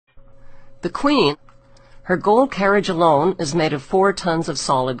The Queen, her gold carriage alone is made of 4 tons of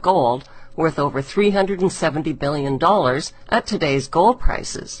solid gold, worth over $370 billion at today's gold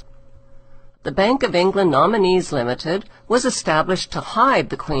prices. The Bank of England Nominees Limited was established to hide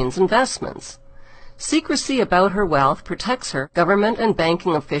the Queen's investments. Secrecy about her wealth protects her. Government and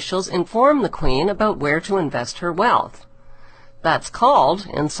banking officials inform the Queen about where to invest her wealth. That's called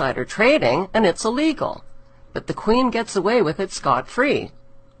insider trading, and it's illegal. But the Queen gets away with it scot-free.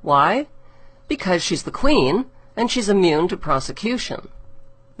 Why? Because she's the Queen, and she's immune to prosecution.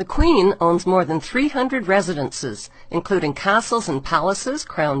 The Queen owns more than 300 residences, including castles and palaces,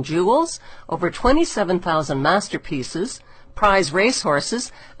 crown jewels, over 27,000 masterpieces, prize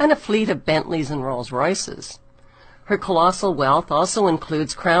racehorses, and a fleet of Bentleys and Rolls-Royces. Her colossal wealth also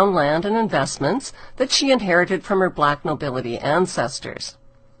includes crown land and investments that she inherited from her black nobility ancestors.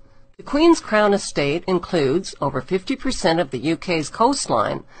 The Queen's Crown estate includes over 50% of the UK's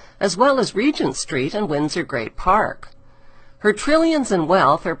coastline, as well as Regent Street and Windsor Great Park. Her trillions in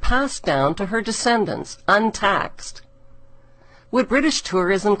wealth are passed down to her descendants, untaxed. Would British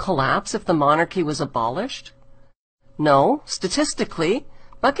tourism collapse if the monarchy was abolished? No, statistically,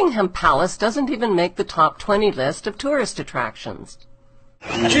 Buckingham Palace doesn't even make the top 20 list of tourist attractions.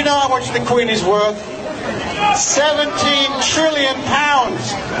 Do you know how much the Queen is worth? 17 trillion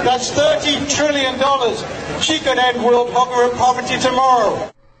pounds. That's $30 trillion. She could end world hunger and poverty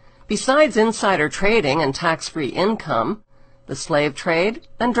tomorrow. Besides insider trading and tax-free income, the slave trade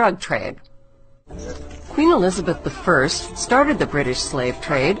and drug trade. Queen Elizabeth I started the British slave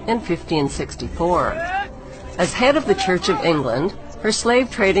trade in 1564. As head of the Church of England, her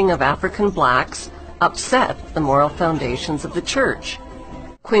slave trading of African blacks upset the moral foundations of the Church.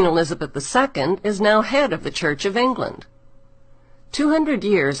 Queen Elizabeth II is now head of the Church of England. 200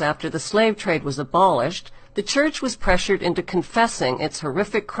 years after the slave trade was abolished, the Church was pressured into confessing its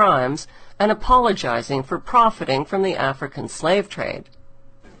horrific crimes and apologizing for profiting from the African slave trade.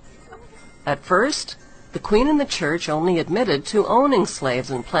 At first, the Queen and the Church only admitted to owning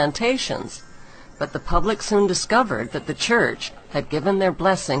slaves and plantations, but the public soon discovered that the Church had given their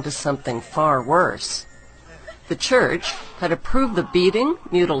blessing to something far worse. The Church had approved the beating,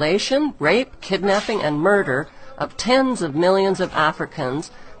 mutilation, rape, kidnapping, and murder of tens of millions of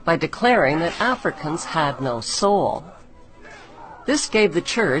Africans by declaring that Africans had no soul. This gave the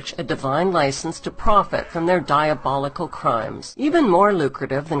Church a divine license to profit from their diabolical crimes. Even more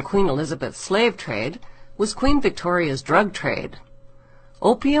lucrative than Queen Elizabeth's slave trade was Queen Victoria's drug trade.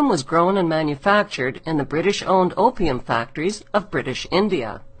 Opium was grown and manufactured in the British-owned opium factories of British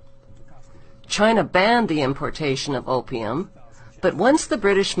India. China banned the importation of opium, but once the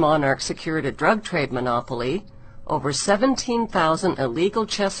British monarch secured a drug trade monopoly, over 17,000 illegal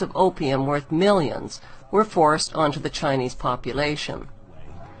chests of opium worth millions were forced onto the Chinese population.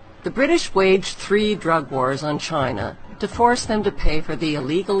 The British waged 3 drug wars on China to force them to pay for the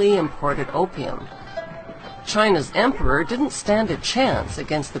illegally imported opium. China's emperor didn't stand a chance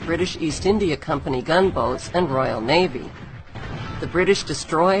against the British East India Company gunboats and Royal Navy. The British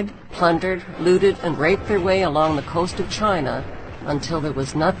destroyed, plundered, looted, and raped their way along the coast of China until there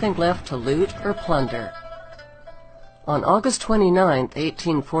was nothing left to loot or plunder. On August 29,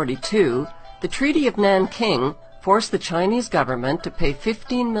 1842, the Treaty of Nanking forced the Chinese government to pay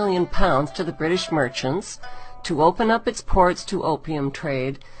 £15 million to the British merchants to open up its ports to opium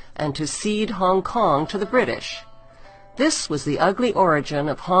trade and to cede Hong Kong to the British. This was the ugly origin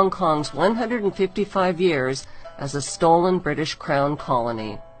of Hong Kong's 155 years as a stolen British Crown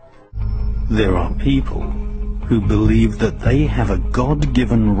colony. There are people who believe that they have a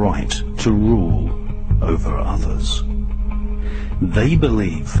God-given right to rule over others. They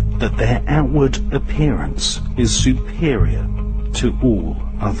believe that their outward appearance is superior to all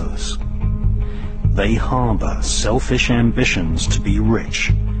others. They harbor selfish ambitions to be rich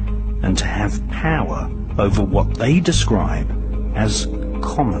and to have power over what they describe as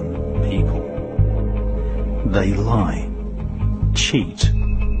common people. They lie, cheat,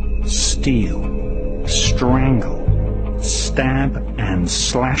 steal, strangle, stab and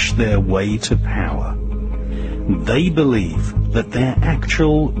slash their way to power. They believe that their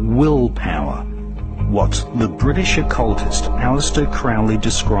actual willpower, what the British occultist Aleister Crowley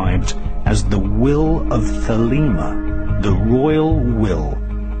described as the will of Thelema, the royal will,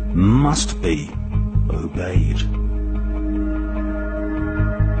 must be obeyed.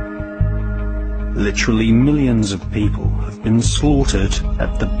 Literally millions of people have been slaughtered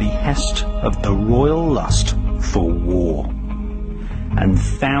at the behest of the royal lust for war, and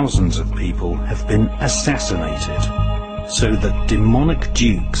thousands of people have been assassinated so that demonic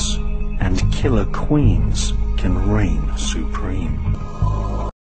dukes and killer queens can reign supreme.